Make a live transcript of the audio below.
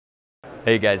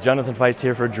Hey guys, Jonathan Feist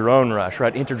here for Drone Rush. We're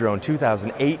at InterDrone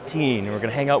 2018, and we're going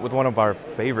to hang out with one of our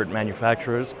favorite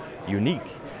manufacturers, Yuneec.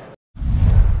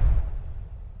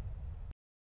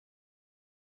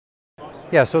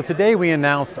 Yeah, so today we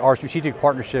announced our strategic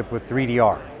partnership with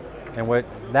 3DR. And what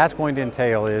that's going to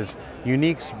entail is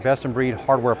Yuneec's best-in-breed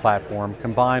hardware platform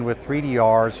combined with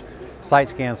 3DR's site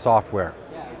scan software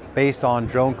based on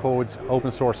DroneCode's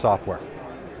open source software.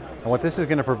 And what this is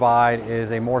going to provide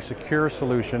is a more secure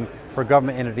solution for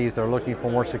government entities that are looking for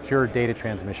more secure data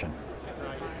transmission.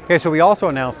 Okay, so we also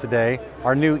announced today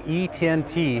our new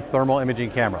E10T thermal imaging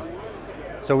camera.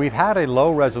 So we've had a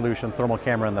low resolution thermal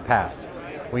camera in the past.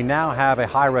 We now have a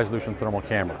high resolution thermal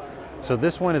camera. So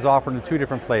this one is offered in two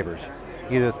different flavors,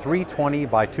 either 320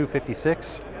 by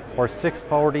 256 or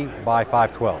 640 by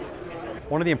 512.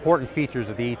 One of the important features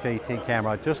of the E10T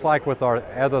camera, just like with our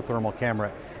other thermal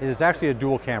camera, is it's actually a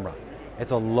dual camera.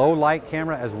 It's a low light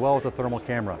camera as well as a thermal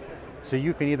camera. So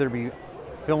you can either be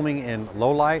filming in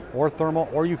low light or thermal,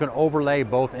 or you can overlay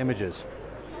both images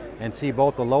and see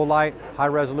both the low light, high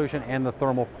resolution, and the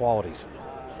thermal qualities.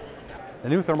 The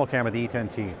new thermal camera, the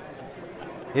E10T,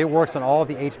 it works on all of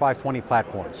the H520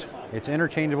 platforms. It's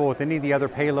interchangeable with any of the other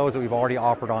payloads that we've already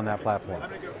offered on that platform.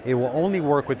 It will only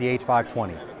work with the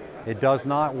H520. It does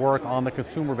not work on the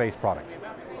consumer-based product.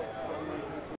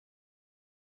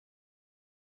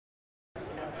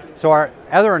 So our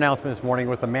other announcement this morning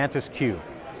was the Mantis Q.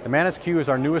 The Mantis Q is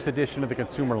our newest addition to the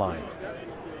consumer line.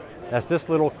 That's this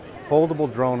little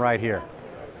foldable drone right here.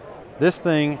 This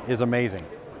thing is amazing.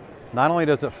 Not only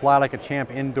does it fly like a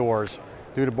champ indoors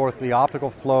due to both the optical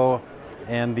flow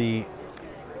and the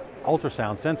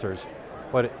ultrasound sensors,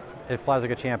 but it flies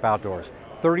like a champ outdoors.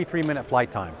 33-minute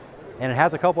flight time. And it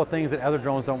has a couple of things that other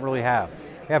drones don't really have.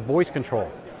 They have voice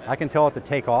control. I can tell it to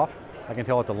take off. I can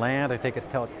tell it to land. I take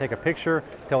a picture,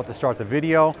 tell it to start the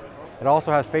video. It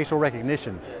also has facial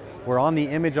recognition, where on the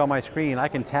image on my screen, I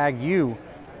can tag you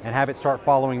and have it start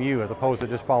following you as opposed to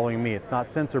just following me. It's not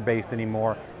sensor-based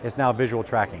anymore. It's now visual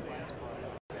tracking.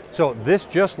 So this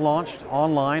just launched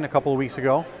online a couple of weeks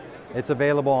ago. It's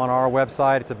available on our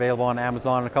website, it's available on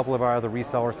Amazon and a couple of our other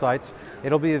reseller sites.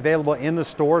 It'll be available in the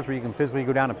stores where you can physically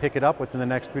go down and pick it up within the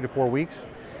next 3 to 4 weeks.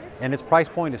 And its price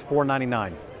point is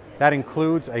 $499. That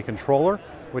includes a controller,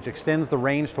 which extends the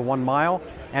range to 1 mile,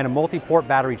 and a multi-port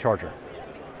battery charger.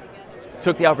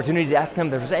 Took the opportunity to ask them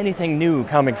if there's anything new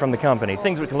coming from the company,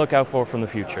 things we can look out for from the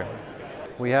future.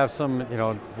 We have some,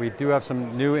 we do have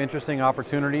some new interesting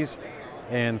opportunities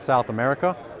in South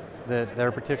America that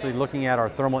they're particularly looking at our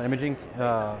thermal imaging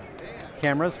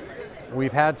cameras.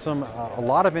 We've had a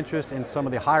lot of interest in some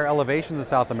of the higher elevations in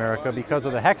South America because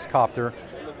of the hexcopter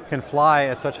can fly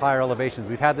at such higher elevations.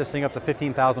 We've had this thing up to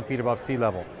 15,000 feet above sea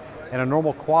level. And a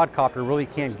normal quadcopter really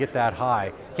can't get that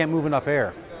high. Can't move enough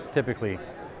air, typically.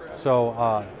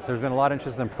 So there's been a lot of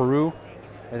interest in Peru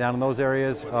and down in those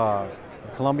areas.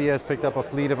 Colombia has picked up a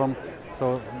fleet of them.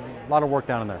 So a lot of work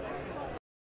down in there.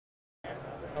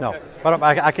 No, but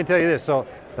I can tell you this. So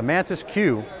the Mantis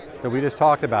Q that we just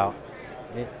talked about,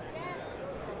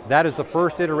 that is the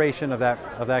first iteration of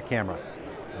that camera.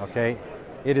 Okay,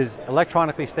 it is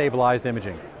electronically stabilized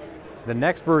imaging. The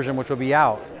next version, which will be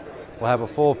out, will have a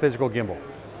full physical gimbal.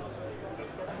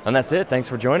 And that's it. Thanks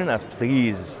for joining us.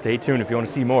 Please stay tuned if you want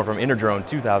to see more from InterDrone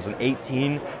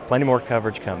 2018. Plenty more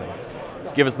coverage coming.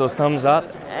 Give us those thumbs up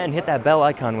and hit that bell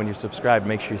icon when you subscribe.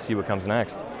 Make sure you see what comes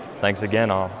next. Thanks again,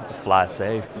 all. Fly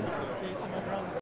safe.